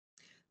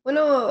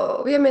Bueno,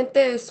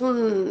 obviamente es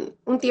un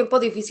tiempo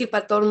difícil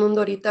para todo el mundo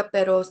ahorita,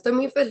 pero estoy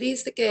muy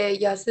feliz de que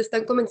ya se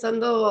están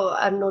comenzando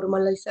a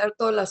normalizar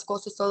todas las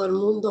cosas, todo el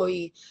mundo,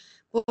 y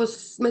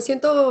pues me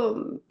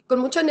siento con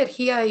mucha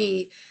energía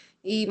y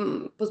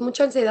pues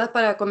mucha ansiedad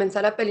para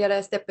comenzar a pelear a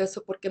este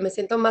peso porque me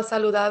siento más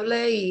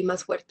saludable y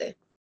más fuerte.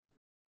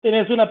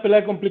 Tenías una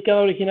pelea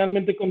complicada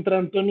originalmente contra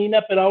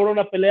Antonina, pero ahora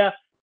una pelea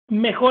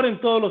mejor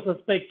en todos los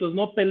aspectos,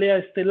 ¿no? Pelea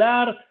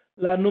estelar,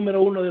 la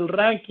número uno del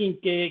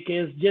ranking, que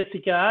es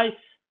Jessica Ay.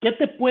 ¿Qué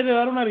te puede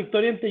dar una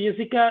victoria ante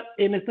Jessica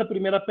en esta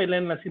primera pelea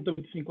en las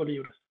 125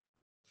 libras?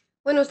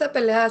 Bueno, esta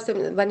pelea se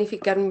me va a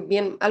significar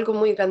bien, algo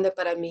muy grande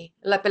para mí,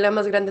 la pelea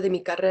más grande de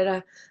mi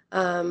carrera.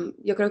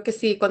 Yo creo que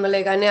sí, cuando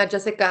le gane a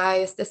Jessica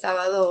este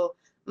sábado,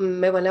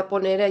 me van a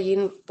poner allí,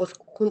 pues,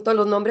 junto a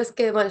los nombres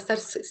que van a estar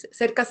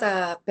cercas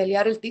a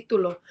pelear el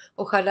título.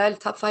 Ojalá el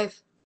top five.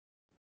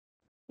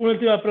 Una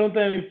última pregunta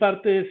de mi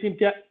parte,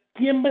 Cintia.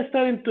 ¿Quién va a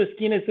estar en tu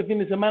esquina este fin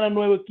de semana?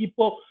 Nuevo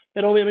equipo,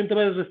 pero obviamente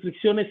varias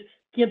restricciones.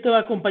 ¿Quién te va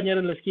a acompañar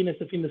en la esquina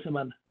este fin de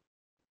semana?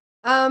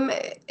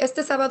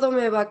 Este sábado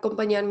me va a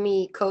acompañar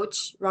mi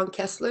coach, Ron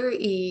Kessler,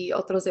 y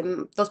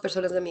dos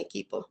personas de mi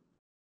equipo.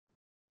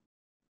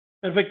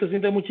 Perfecto,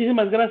 Cintia.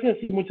 Muchísimas gracias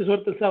y mucha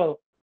suerte el sábado.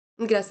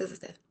 Gracias a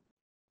usted.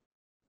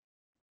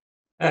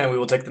 And we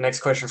will take the next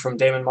question from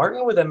Damon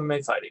Martin with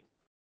MMA Fighting.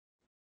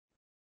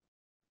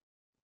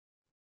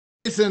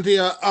 Hey,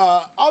 Cynthia,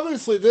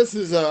 obviously this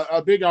is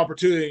a big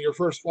opportunity in your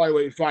first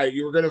flyweight fight.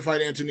 You were going to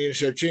fight Antonina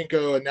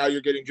Shevchenko, and now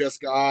you're getting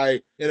Jessica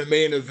Ai in a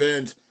main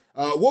event.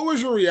 What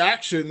was your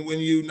reaction when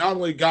you not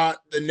only got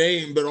the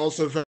name, but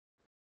also found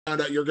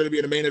out you're going to be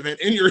in a main event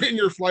in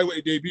your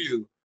flyweight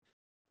debut?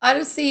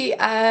 Honestly,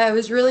 I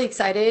was really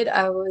excited.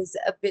 I was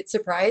a bit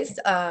surprised.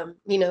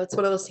 It's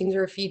one of those things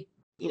where if you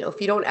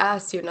don't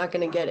ask, you're not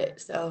going to get it.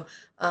 So,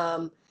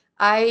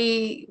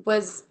 I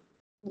was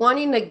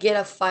wanting to get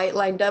a fight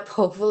lined up,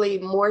 hopefully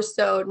more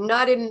so,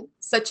 not in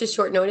such a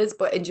short notice,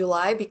 but in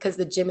July because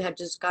the gym had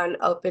just gone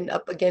opened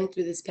up again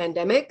through this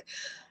pandemic.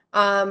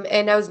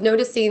 And I was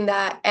noticing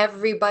that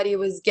everybody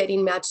was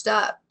getting matched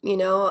up, in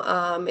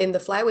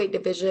the flyweight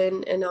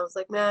division. And I was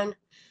like, man,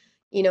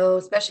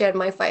 especially at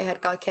my fight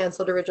had got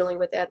canceled originally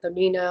with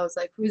Antonina. I was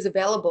like, who's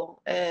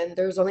available? And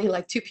there was only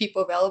like two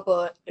people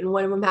available, and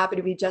one of them happened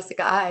to be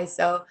Jessica I.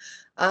 So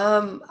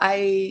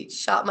I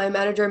shot my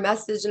manager a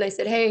message and I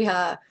said, hey,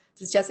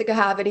 does Jessica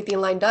have anything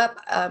lined up?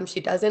 She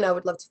doesn't. I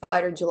would love to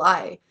fight her in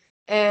July.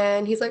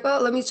 And he's like, well,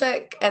 let me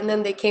check. And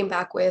then they came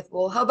back with,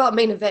 well, how about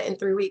main event in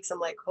 3 weeks? I'm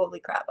like, holy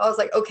crap. I was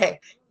like, okay,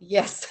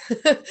 yes.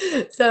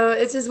 So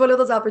it's just one of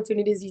those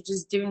opportunities you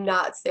just do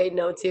not say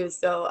no to.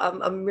 So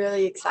I'm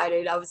really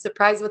excited. I was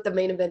surprised with the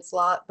main event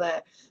slot,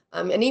 but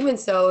and even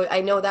so,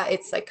 I know that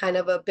it's like kind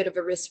of a bit of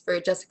a risk for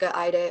Jessica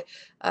Ida,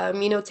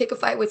 take a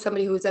fight with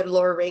somebody who's at a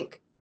lower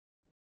rank.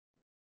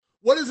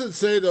 What does it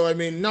say, though? I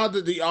mean, not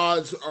that the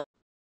odds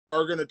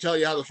are going to tell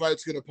you how the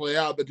fight's going to play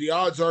out, but the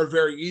odds are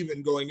very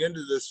even going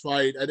into this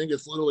fight. I think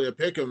it's literally a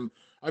pick 'em.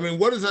 I mean,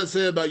 what does that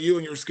say about you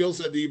and your skill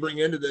set that you bring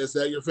into this?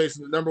 That you're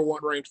facing the number one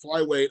ranked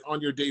flyweight on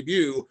your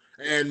debut,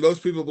 and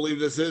most people believe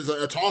this is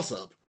a toss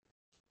up.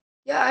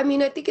 Yeah, I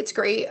mean, I think it's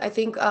great. I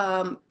think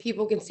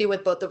people can see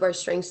what both of our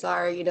strengths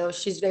are.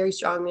 She's very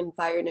strong and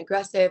fire and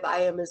aggressive.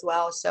 I am as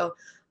well. So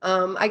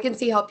I can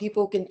see how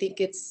people can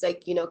think it's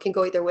like, can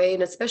go either way.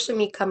 And especially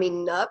me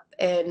coming up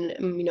and,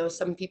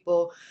 some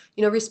people,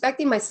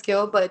 respecting my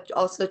skill, but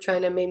also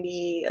trying to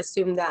maybe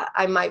assume that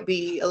I might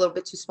be a little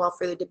bit too small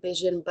for the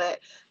division. But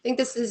I think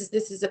this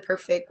is a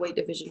perfect weight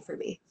division for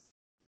me.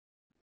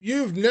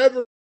 You've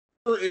never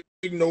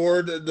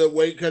ignored the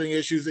weight cutting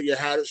issues that you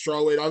had at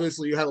strawweight.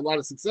 Obviously, you had a lot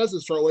of success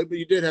at strawweight, but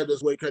you did have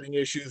those weight cutting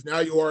issues. Now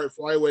you are at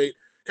flyweight.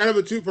 Kind of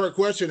a two-part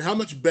question. How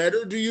much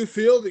better do you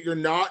feel that you're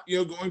not,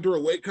 going through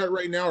a weight cut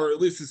right now, or at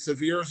least as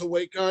severe as a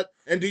weight cut?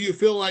 And do you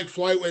feel like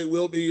flyweight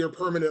will be your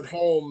permanent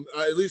home,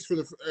 at least for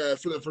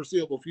the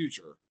foreseeable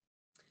future?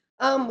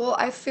 Well,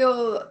 I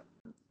feel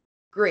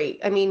great.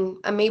 I mean,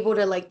 I'm able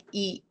to like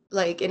eat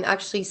like and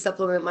actually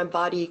supplement my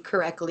body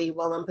correctly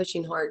while I'm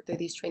pushing hard through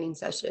these training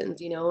sessions,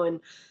 and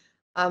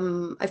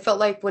I felt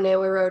like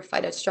whenever I would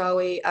fight at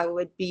strawweight, I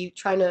would be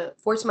trying to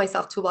force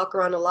myself to walk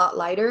around a lot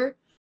lighter.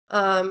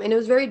 And it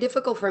was very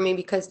difficult for me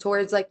because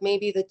towards like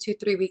maybe the 2,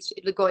 3 weeks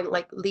going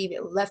like leaving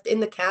left in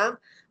the camp,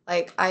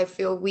 like I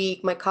feel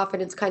weak. My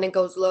confidence kind of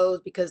goes low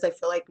because I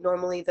feel like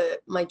normally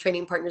my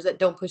training partners that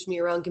don't push me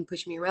around can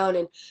push me around,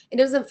 and it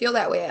doesn't feel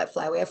that way at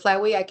flyweight. At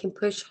flyweight, I can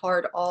push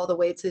hard all the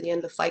way to the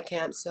end of fight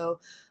camp. So,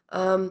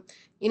 um,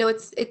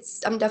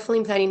 it's I'm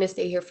definitely planning to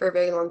stay here for a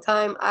very long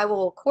time. I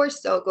will, of course,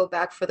 though, go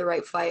back for the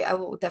right fight. I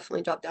will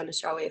definitely drop down to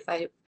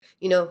strawweight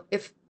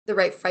if the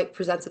right fight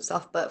presents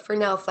itself. But for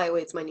now,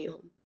 flyweight's my new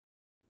home.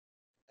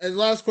 And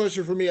last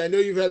question for me. I know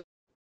you've had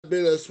a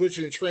bit of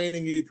switching in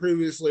training. You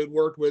previously had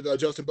worked with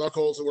Justin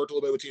Buchholz and worked a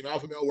little bit with Team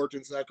Alpha Male, worked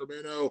in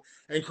Sacramento.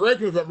 And correct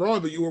me if I'm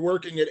wrong, but you were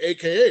working at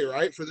AKA,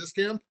 right, for this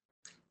camp?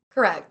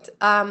 Correct.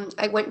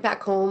 I went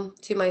back home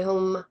to my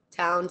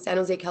hometown, San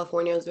Jose,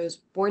 California. I was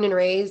born and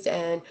raised,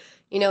 and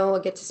I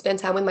get to spend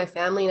time with my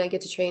family and I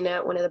get to train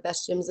at one of the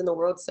best gyms in the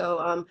world.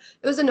 So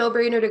it was a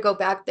no-brainer to go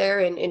back there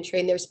and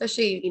train there,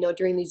 especially,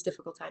 during these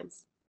difficult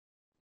times.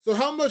 So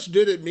how much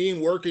did it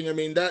mean working? I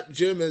mean, that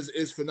gym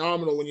is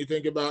phenomenal when you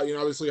think about,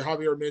 obviously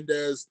Javier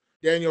Mendez,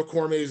 Daniel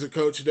Cormier is a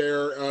coach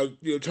there,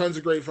 tons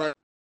of great fighters.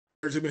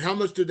 I mean, how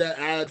much did that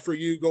add for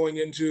you going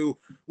into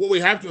what we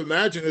have to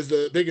imagine is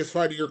the biggest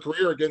fight of your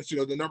career against,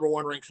 the number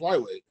one ranked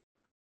flyweight?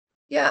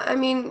 Yeah, I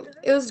mean,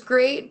 it was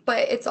great, but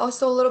it's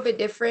also a little bit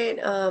different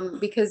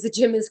because the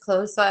gym is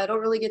closed, so I don't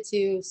really get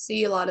to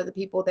see a lot of the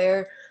people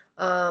there.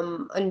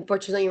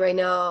 Unfortunately, right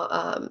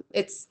now,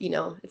 it's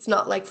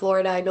not like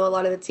Florida. I know a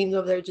lot of the teams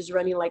over there are just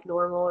running like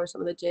normal or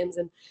some of the gyms,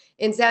 and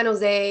in San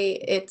Jose,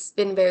 it's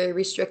been very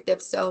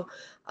restrictive. So,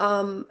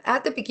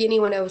 at the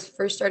beginning, when I was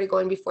first started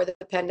going before the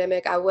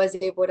pandemic, I was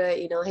able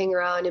to, hang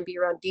around and be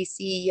around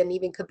DC, and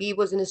even Khabib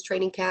was in his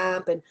training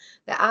camp, and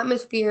the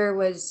atmosphere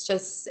was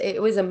just it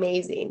was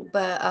amazing.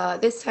 But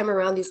this time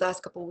around, these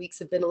last couple of weeks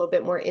have been a little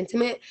bit more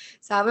intimate,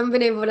 so I haven't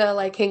been able to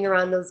like hang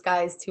around those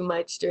guys too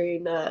much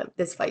during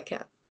this fight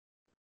camp.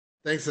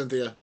 Thanks,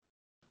 Cynthia.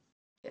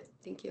 Yeah,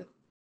 thank you.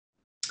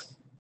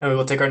 And we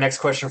will take our next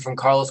question from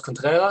Carlos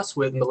Contreras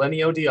with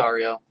Milenio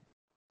Diario.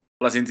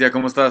 Hola Cintia,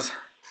 ¿cómo estás?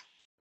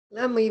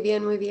 Hola, muy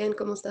bien, muy bien.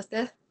 ¿Cómo está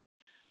usted?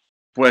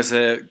 Pues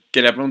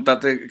quería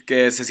preguntarte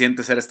qué se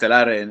siente ser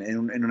estelar en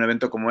un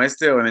evento como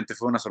este. Obviamente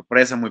fue una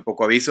sorpresa, muy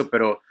poco aviso,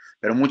 pero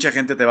mucha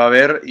gente te va a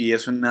ver y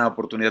es una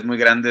oportunidad muy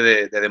grande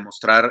de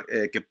demostrar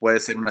que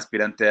puedes ser un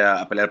aspirante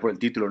a pelear por el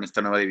título en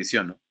esta nueva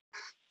división, ¿no?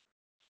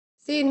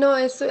 Sí, no,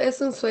 es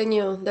un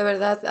sueño, de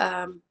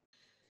verdad.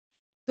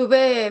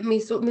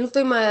 Mi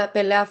última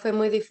pelea fue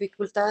muy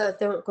dificultada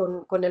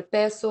con el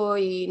peso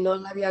y no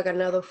la había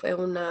ganado, fue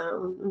un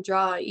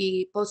draw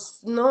y pues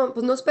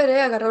no esperé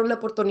agarrar una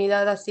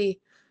oportunidad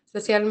así,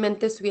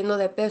 especialmente subiendo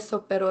de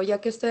peso, pero ya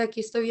que estoy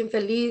aquí estoy bien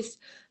feliz,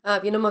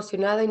 bien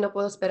emocionada y no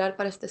puedo esperar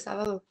para este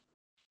sábado.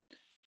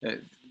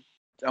 Eh,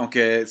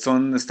 Aunque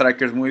son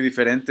strikers muy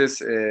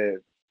diferentes,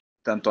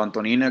 tanto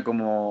Antonina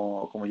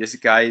como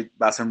Jessica Ay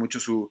basan mucho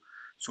su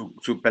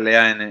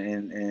pelea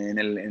en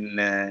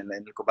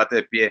el combate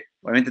de pie.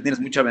 Obviamente tienes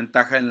mucha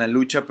ventaja en la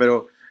lucha,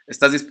 pero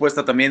 ¿estás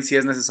dispuesta también, si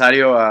es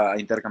necesario, a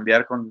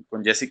intercambiar con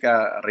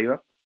Jessica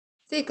arriba?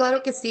 Sí,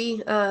 claro que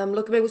sí.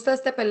 Lo que me gusta de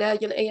esta pelea,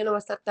 ella no va a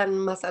estar tan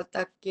más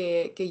alta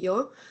que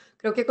yo.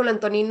 Creo que con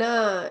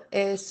Antonina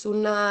es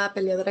una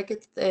peleadora que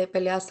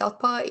pelea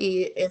Southpaw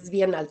y es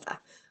bien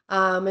alta.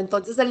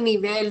 Entonces el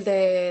nivel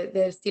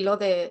de estilo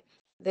de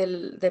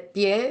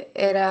pie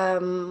era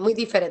muy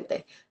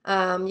diferente.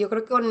 Yo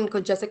creo que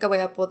con Jessica voy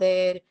a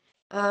poder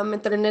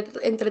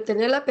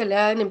entretener la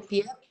pelea en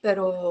pie,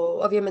 pero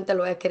obviamente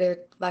lo voy a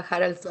querer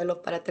bajar al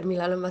suelo para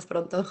terminarlo más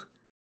pronto.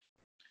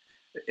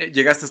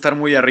 Llegaste a estar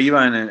muy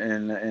arriba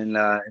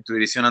en tu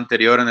división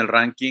anterior en el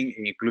ranking,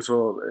 e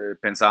incluso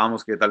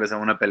pensábamos que tal vez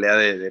era una pelea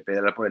de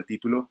pelear por el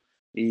título,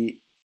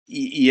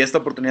 y esta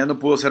oportunidad no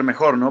pudo ser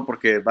mejor, ¿no?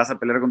 Porque vas a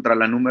pelear contra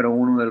la número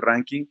uno del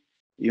ranking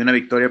y una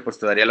victoria pues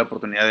te daría la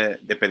oportunidad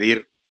de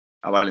pedir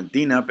a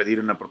Valentina, pedir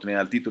una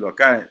oportunidad al título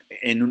acá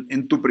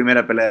en tu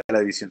primera pelea de la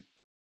división.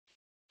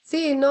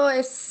 Sí, no,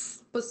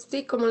 pues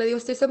sí, como le digo,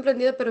 estoy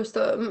sorprendida, pero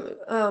estoy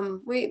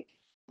muy,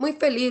 muy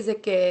feliz de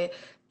que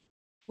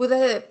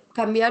pude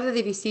cambiar de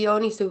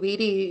división y subir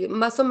y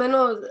más o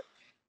menos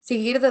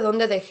seguir de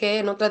donde dejé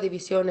en otra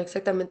división,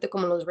 exactamente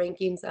como los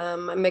rankings.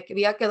 Me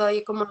había quedado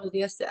ahí como en los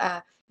 10, en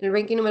el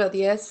ranking número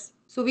 10.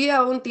 Subí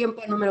a un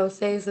tiempo a número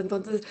 6,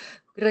 entonces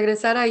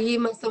regresar ahí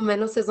más o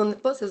menos es donde,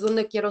 pues, es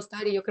donde quiero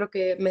estar y yo creo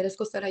que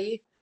merezco estar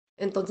ahí.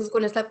 Entonces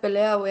con esta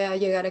pelea voy a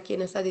llegar aquí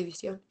en esta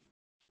división.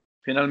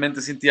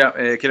 Finalmente, Cintia,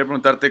 quiero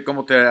preguntarte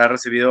cómo te ha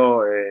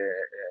recibido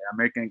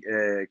American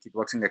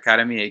Kickboxing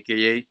Academy,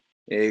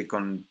 AKA,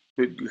 con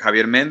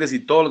Javier Méndez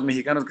y todos los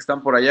mexicanos que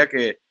están por allá,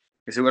 que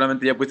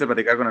seguramente ya pudiste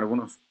platicar con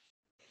algunos.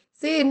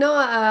 Sí, no,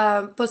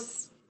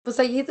 pues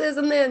allí es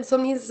donde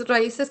son mis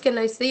raíces, que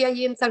nací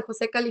allí en San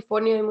José,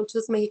 California, hay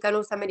muchos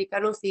mexicanos,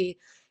 americanos y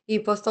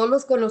pues todos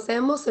los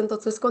conocemos,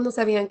 entonces cuando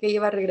sabían que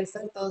iba a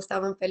regresar, todos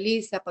estaban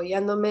felices,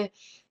 apoyándome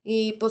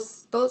y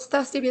pues todo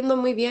está sirviendo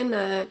muy bien,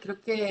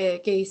 creo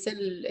que hice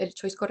el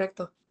choice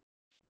correcto.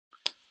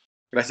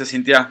 Gracias,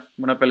 Cintia.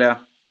 Buena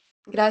pelea.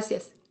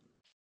 Gracias.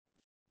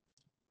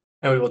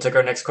 And we will take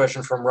our next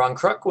question from Ron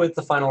Kruk with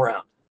the final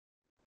round.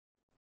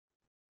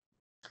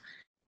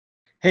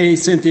 Hey,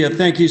 Cynthia,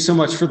 thank you so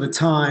much for the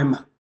time.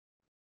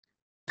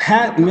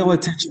 Pat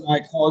Miletich and I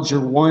called your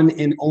one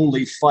and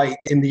only fight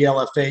in the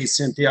LFA,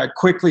 Cynthia. I'd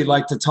quickly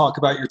like to talk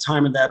about your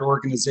time in that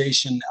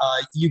organization.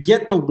 You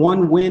get the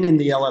one win in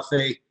the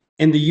LFA,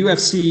 and the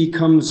UFC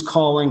comes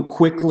calling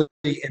quickly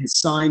and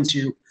signs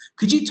you.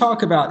 Could you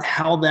talk about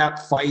how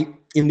that fight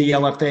in the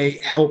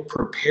LFA helped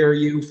prepare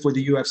you for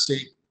the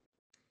UFC?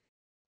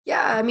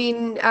 Yeah, I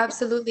mean,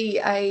 absolutely.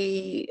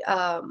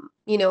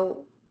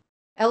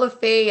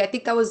 LFA, I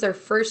think that was their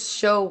first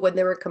show when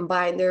they were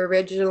combined. They're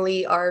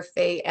originally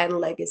RFA and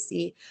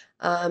Legacy.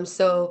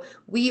 So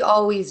we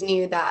always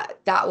knew that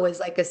that was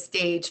like a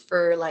stage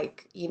for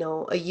like, a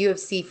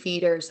UFC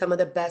feeder. Some of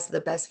the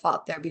best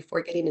fought there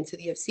before getting into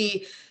the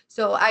UFC.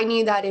 So I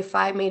knew that if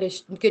I made a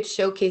good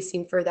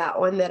showcasing for that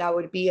one, that I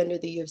would be under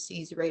the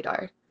UFC's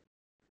radar.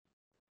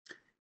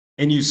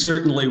 And you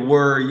certainly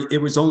were.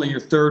 It was only your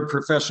third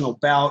professional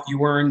bout.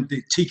 You earned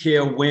the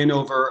TKO win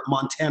over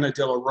Montana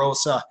De La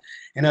Rosa.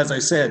 And as I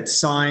said,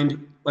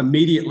 signed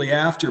immediately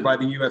after by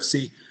the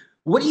UFC.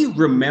 What do you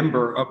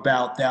remember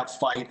about that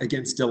fight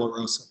against De La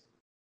Rosa?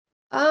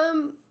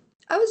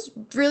 I was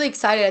really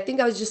excited. I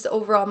think I was just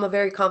overall, I'm a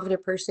very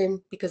confident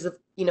person because of,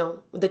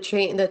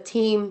 the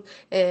team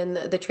and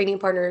the training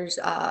partners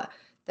that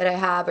I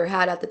have or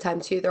had at the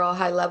time too. They're all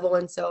high level.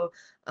 And so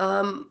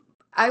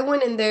I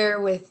went in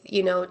there with,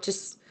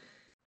 just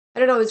I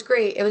don't know, it was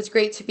great. It was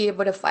great to be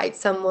able to fight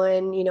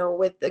someone,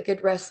 with a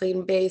good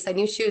wrestling base. I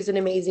knew she was an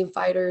amazing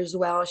fighter as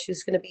well. She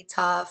was going to be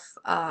tough.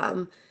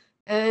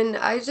 And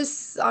I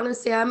just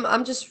honestly,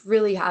 I'm just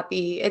really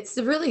happy. It's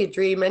really a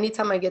dream.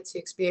 Anytime I get to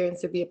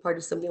experience or be a part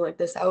of something like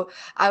this,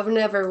 I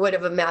would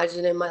have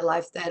imagined in my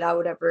life that I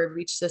would ever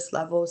reach this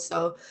level.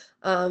 So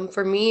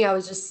for me, I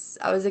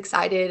was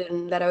excited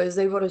and that I was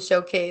able to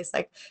showcase.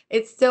 Like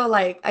it's still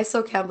like I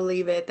still can't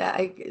believe it that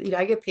I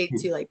get paid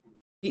to like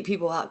beat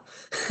people up.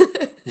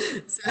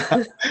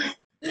 So,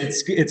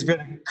 It's been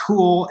a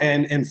cool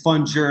and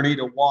fun journey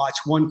to watch.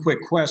 One quick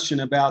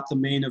question about the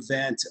main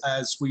event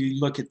as we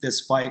look at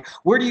this fight.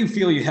 Where do you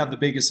feel you have the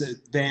biggest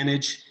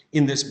advantage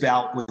in this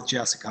bout with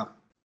Jessica?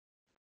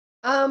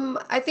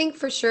 I think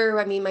for sure,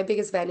 I mean, my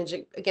biggest advantage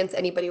against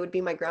anybody would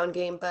be my ground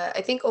game, but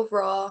I think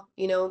overall,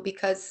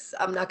 because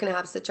I'm not going to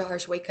have such a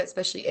harsh weight cut,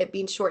 especially it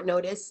being short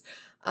notice,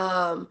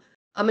 um,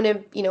 I'm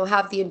going to,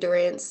 have the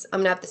endurance, I'm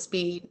going to have the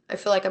speed. I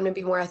feel like I'm going to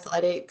be more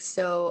athletic,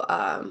 so,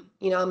 I'm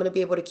going to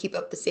be able to keep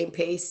up the same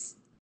pace.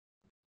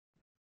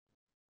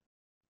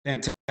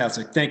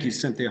 Fantastic. Thank you,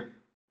 Cynthia.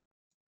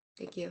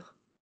 Thank you.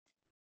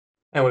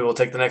 And we will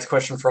take the next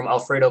question from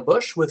Alfredo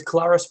Bush with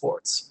Clara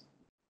Sports.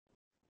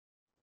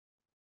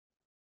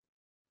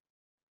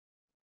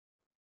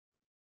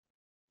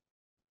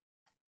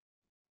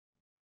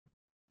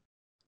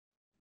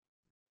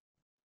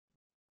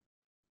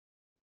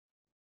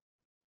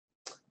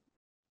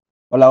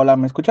 Hola, hola,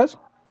 ¿me escuchas?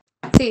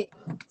 Sí,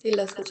 sí,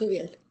 lo escucho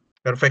bien.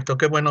 Perfecto,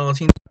 qué bueno.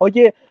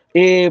 Oye,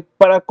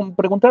 para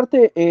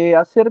preguntarte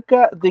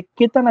acerca de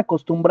qué tan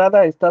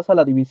acostumbrada estás a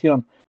la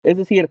división. Es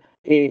decir,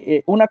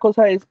 una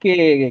cosa es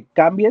que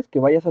cambies, que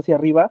vayas hacia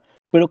arriba,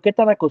 pero qué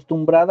tan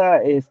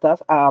acostumbrada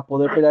estás a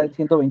poder pelear en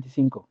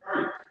 125.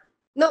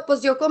 No,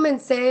 pues yo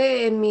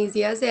comencé en mis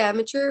días de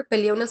amateur,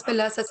 peleé unas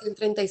peleas a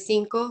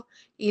 135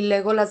 y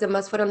luego las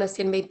demás fueron a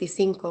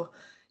 125.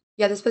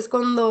 Ya después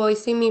cuando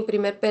hice mi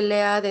primer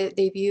pelea de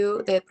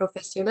debut de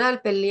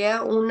profesional, peleé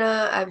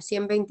una a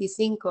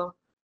 125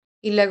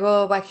 y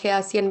luego bajé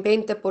a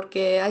 120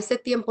 porque a ese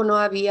tiempo no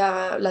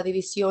había la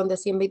división de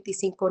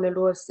 125 en el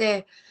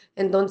UFC.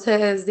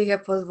 Entonces dije,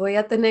 pues voy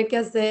a tener que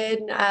hacer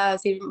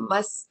así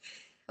más,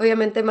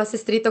 obviamente más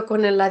estricto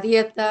con la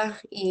dieta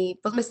y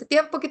pues me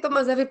sentía un poquito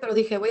más débil, pero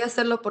dije, voy a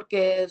hacerlo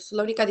porque es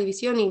la única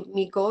división y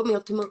mi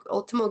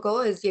último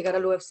goal es llegar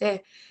al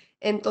UFC.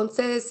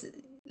 Entonces,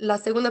 la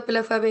segunda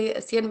pelea fue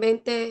a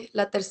 120,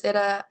 la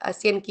tercera a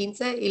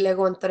 115 y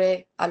luego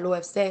entré al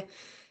UFC.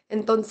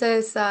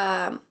 Entonces,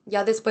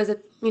 ya después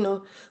de,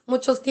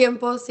 muchos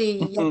tiempos y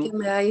ya que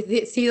me ha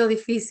sido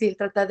difícil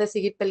tratar de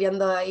seguir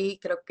peleando ahí,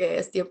 creo que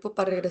es tiempo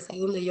para regresar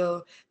donde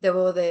yo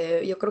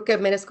creo que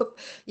merezco,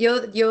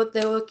 yo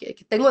tengo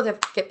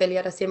que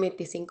pelear a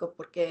 125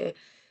 porque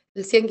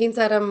el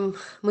 115 era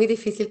muy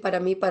difícil para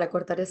mí para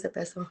cortar ese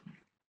peso.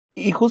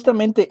 Y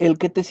justamente el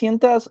que te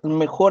sientas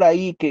mejor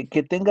ahí,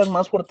 que tengas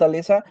más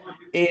fortaleza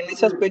en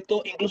ese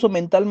aspecto, incluso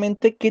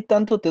mentalmente, ¿qué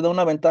tanto te da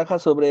una ventaja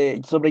sobre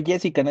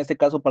Jessica en este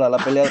caso para la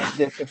pelea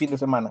de este fin de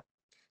semana?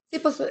 Sí,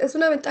 pues es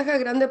una ventaja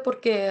grande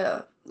porque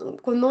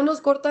cuando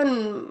unos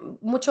cortan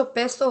mucho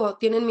peso,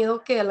 tienen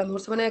miedo que a lo mejor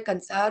se van a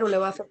cansar o le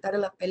va a afectar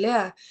en la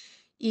pelea.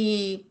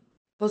 Y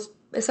pues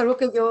es algo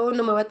que yo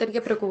no me voy a tener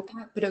que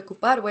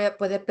preocupar. Voy a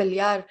poder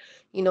pelear,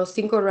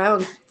 5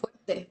 rounds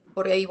fuerte,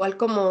 porque igual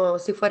como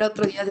si fuera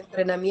otro día de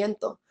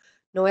entrenamiento.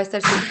 No voy a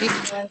estar sufriendo,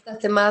 esta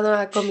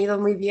semana he comido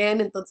muy bien,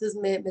 entonces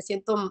me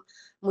siento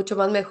mucho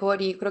más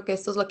mejor y creo que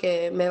esto es lo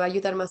que me va a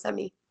ayudar más a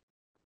mí.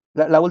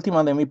 La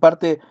última de mi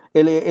parte,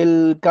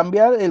 el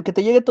cambiar, el que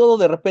te llegue todo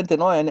de repente,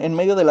 ¿no? En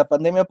medio de la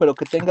pandemia, pero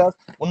que tengas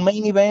un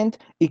main event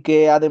y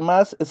que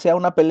además sea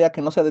una pelea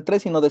que no sea de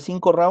 3, sino de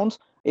 5 rounds.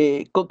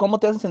 ¿Cómo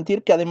te hace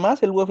sentir que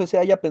además el UFC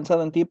haya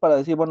pensado en ti para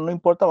decir, bueno, no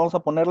importa, vamos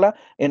a ponerla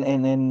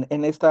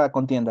en esta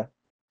contienda?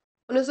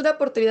 Bueno, es una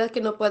oportunidad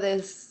que no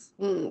puedes,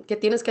 que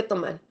tienes que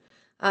tomar.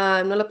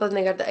 No la puedes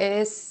negar.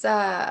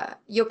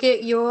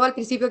 Yo al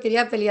principio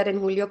quería pelear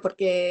en julio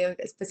porque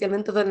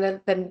especialmente con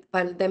el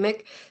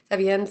pandemic se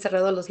habían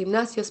cerrado los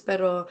gimnasios,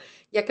 pero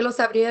ya que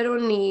los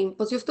abrieron y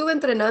pues yo estuve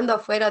entrenando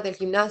afuera del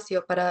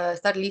gimnasio para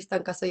estar lista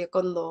en caso de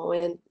cuando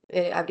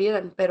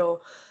abrieran,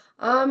 pero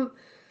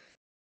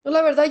No,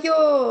 la verdad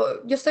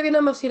yo estoy bien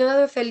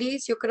emocionada,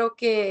 feliz. Yo creo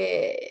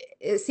que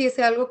sí es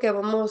algo que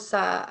vamos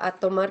a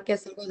tomar, que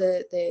es algo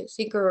de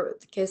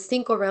que es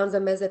 5 rounds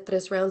en vez de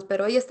 3 rounds,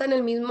 pero ella está en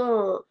el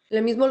mismo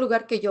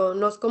lugar que yo.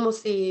 No es como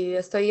si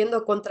estoy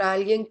yendo contra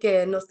alguien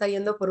que no está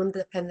yendo por un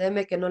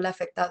pandemia que no le ha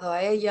afectado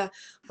a ella,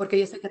 porque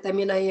yo sé que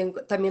también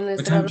también le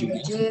What time do entraron you al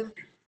get to? gym.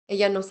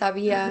 Ella no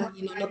sabía,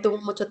 no tuvo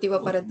mucho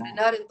tiempo para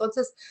entrenar,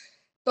 entonces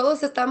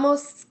todos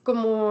estamos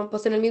como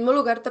pues en el mismo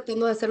lugar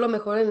tratando de hacerlo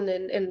mejor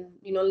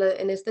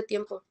en este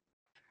tiempo.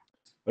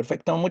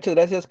 Perfecto, muchas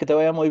gracias, que te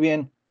vaya muy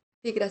bien.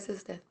 Sí, gracias a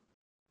usted.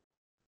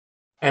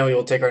 And we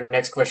will take our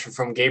next question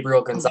from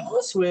Gabriel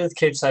Gonzalez with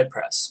Cage Side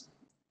Press.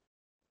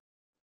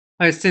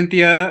 Hi,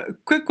 Cynthia.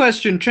 Quick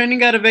question.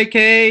 Training out of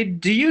AKA,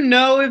 do you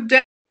know if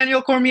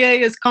Daniel Cormier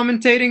is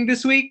commentating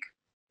this week?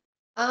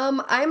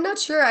 I'm not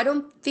sure. I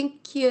don't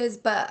think he is,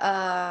 but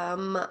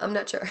I'm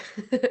not sure.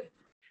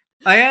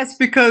 I ask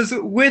because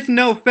with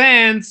no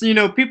fans,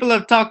 people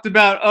have talked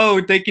about,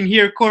 oh, they can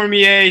hear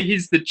Cormier,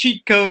 he's the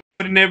cheat code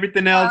and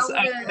everything I else. would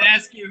I would have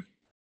ask you,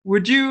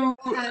 would you,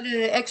 had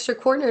an extra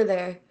corner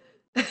there.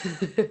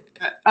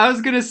 I was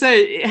going to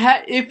say,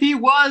 if he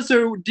was,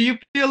 or do you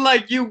feel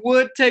like you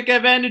would take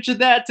advantage of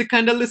that to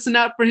kind of listen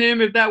out for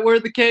him if that were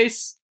the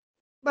case?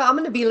 But I'm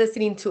gonna be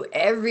listening to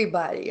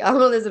everybody. I'm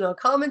gonna listen to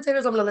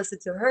commentators. I'm gonna listen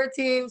to her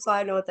team, so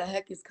I know what the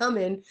heck is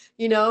coming,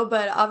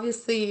 But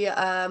obviously,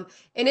 and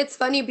it's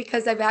funny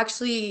because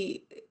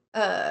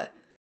uh,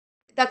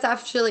 that's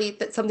actually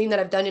something that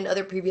I've done in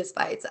other previous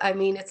fights. I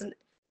mean,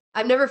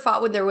 I've never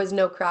fought when there was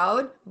no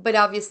crowd, but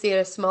obviously at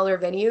a smaller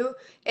venue,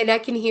 and I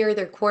can hear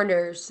their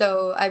corners.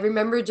 So I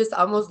remember just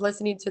almost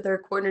listening to their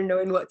corner,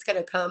 knowing what's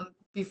gonna come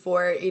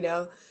before,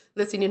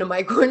 listening to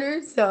my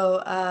corner.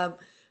 So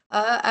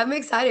I'm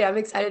excited. I'm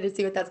excited to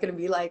see what that's gonna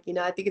be like.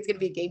 I think it's gonna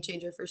be a game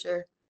changer for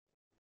sure.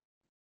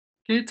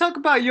 Can you talk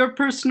about your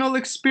personal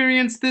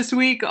experience this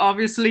week?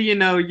 Obviously,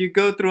 you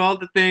go through all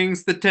the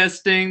things, the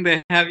testing,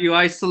 they have you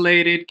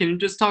isolated. Can you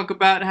just talk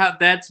about how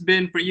that's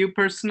been for you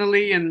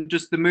personally and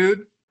just the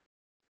mood?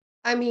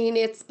 I mean,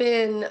 it's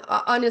been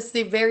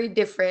honestly very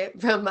different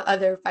from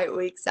other fight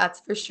weeks, that's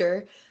for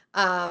sure.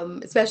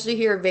 Especially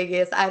here in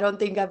Vegas. I don't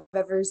think I've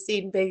ever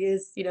seen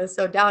Vegas,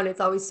 so down. It's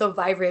always so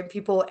vibrant,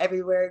 people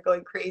everywhere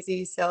going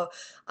crazy. So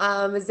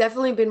it's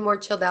definitely been more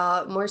chilled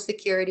out, more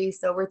security.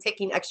 So we're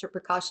taking extra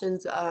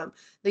precautions. The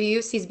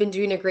UFC's been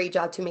doing a great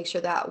job to make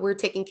sure that we're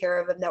taking care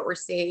of and that we're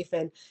safe,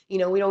 and we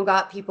don't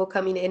got people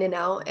coming in and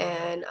out.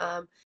 And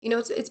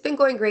it's been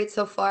going great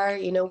so far.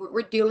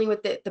 We're dealing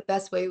with it the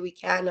best way we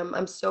can.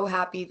 I'm so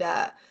happy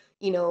that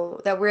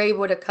that we're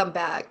able to come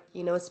back.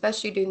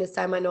 Especially during this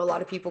time. I know a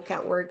lot of people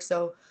can't work,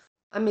 so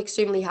I'm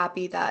extremely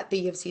happy that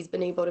the UFC's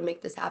been able to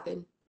make this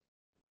happen.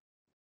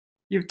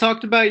 You've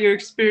talked about your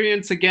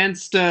experience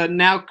against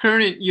now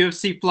current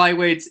UFC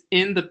flyweights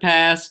in the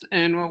past,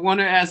 and I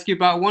want to ask you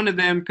about one of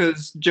them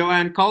because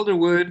Joanne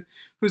Calderwood,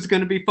 who's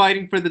going to be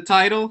fighting for the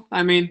title.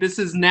 I mean, this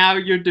is now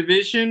your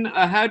division.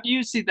 How do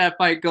you see that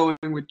fight going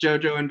with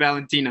JoJo and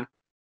Valentina?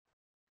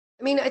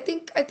 I mean, I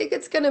think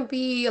it's gonna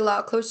be a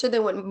lot closer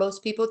than what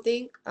most people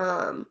think.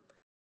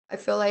 I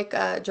feel like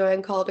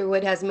Joanne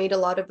Calderwood has made a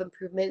lot of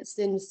improvements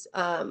since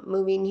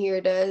moving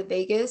here to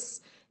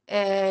Vegas,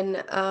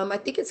 and I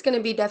think it's going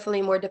to be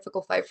definitely a more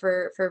difficult fight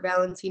for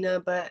Valentina.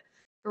 But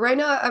right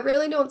now, I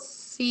really don't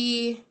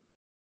see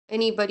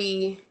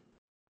anybody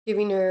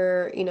giving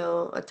her,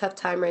 a tough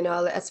time right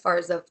now as far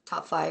as the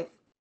top five.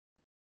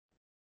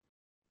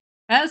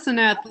 As an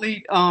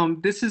athlete,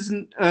 this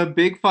isn't a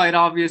big fight,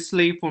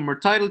 obviously, former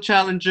title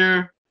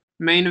challenger,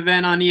 main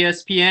event on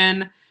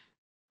ESPN.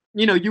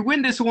 You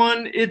win this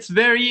one, it's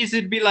very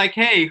easy to be like,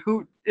 hey,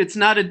 it's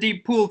not a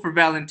deep pool for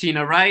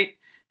Valentina, right?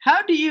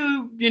 How do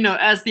you,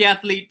 as the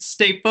athlete,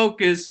 stay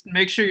focused,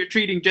 make sure you're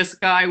treating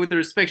Jessica Ai with the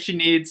respect she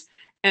needs,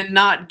 and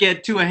not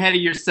get too ahead of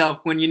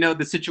yourself when you know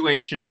the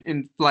situation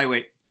in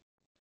flyweight?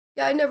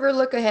 Yeah, I never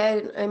look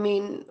ahead. I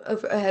mean,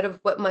 ahead of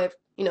what my,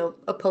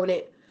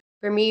 opponent.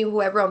 For me,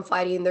 whoever I'm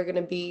fighting, they're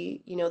gonna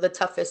be, the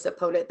toughest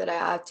opponent that I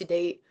have to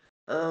date.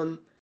 I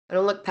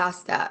don't look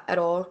past that at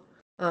all.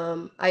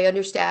 I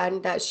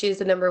understand that she's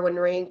the number one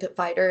ranked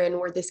fighter and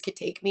where this could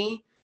take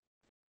me,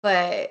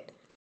 but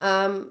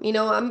I'm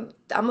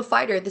a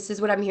fighter. This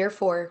is what I'm here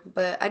for.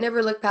 But I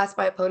never look past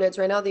my opponents.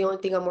 Right now, the only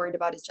thing I'm worried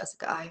about is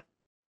Jessica Ai.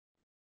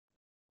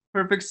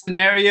 Perfect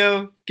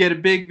scenario, get a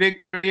big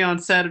victory on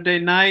Saturday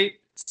night.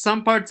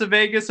 Some parts of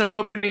Vegas are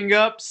opening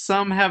up,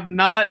 some have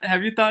not.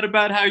 Have you thought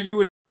about how you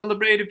would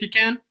celebrate if you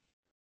can?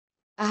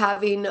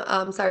 Having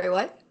sorry,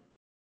 what?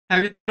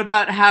 Have you thought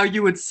about how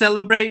you would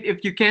celebrate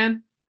if you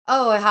can?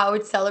 Oh, how I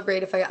would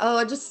celebrate if I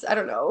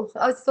don't know.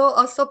 I'll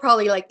still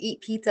probably like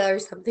eat pizza or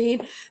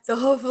something. So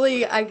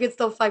hopefully I could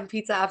still find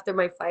pizza after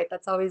my fight.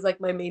 That's always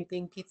like my main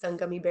thing, pizza and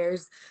gummy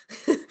bears.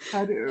 What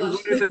are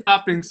the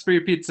toppings for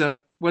your pizza?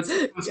 What's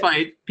the Yeah.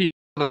 fight pizza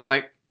look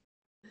like?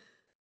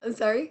 I'm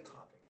sorry.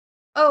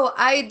 Oh,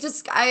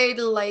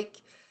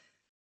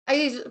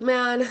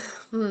 man,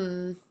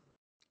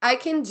 I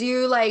can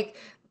do like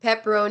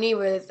pepperoni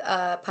with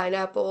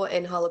pineapple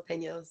and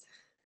jalapenos.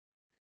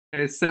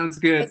 It sounds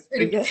good. That's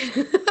pretty good.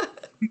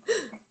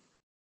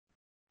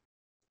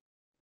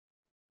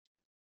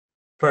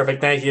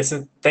 Perfect. Thank you.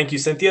 Thank you,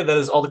 Cynthia. That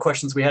is all the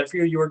questions we had for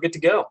you. You are good to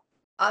go.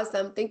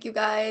 Awesome. Thank you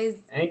guys.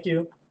 Thank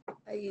you.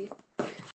 Bye.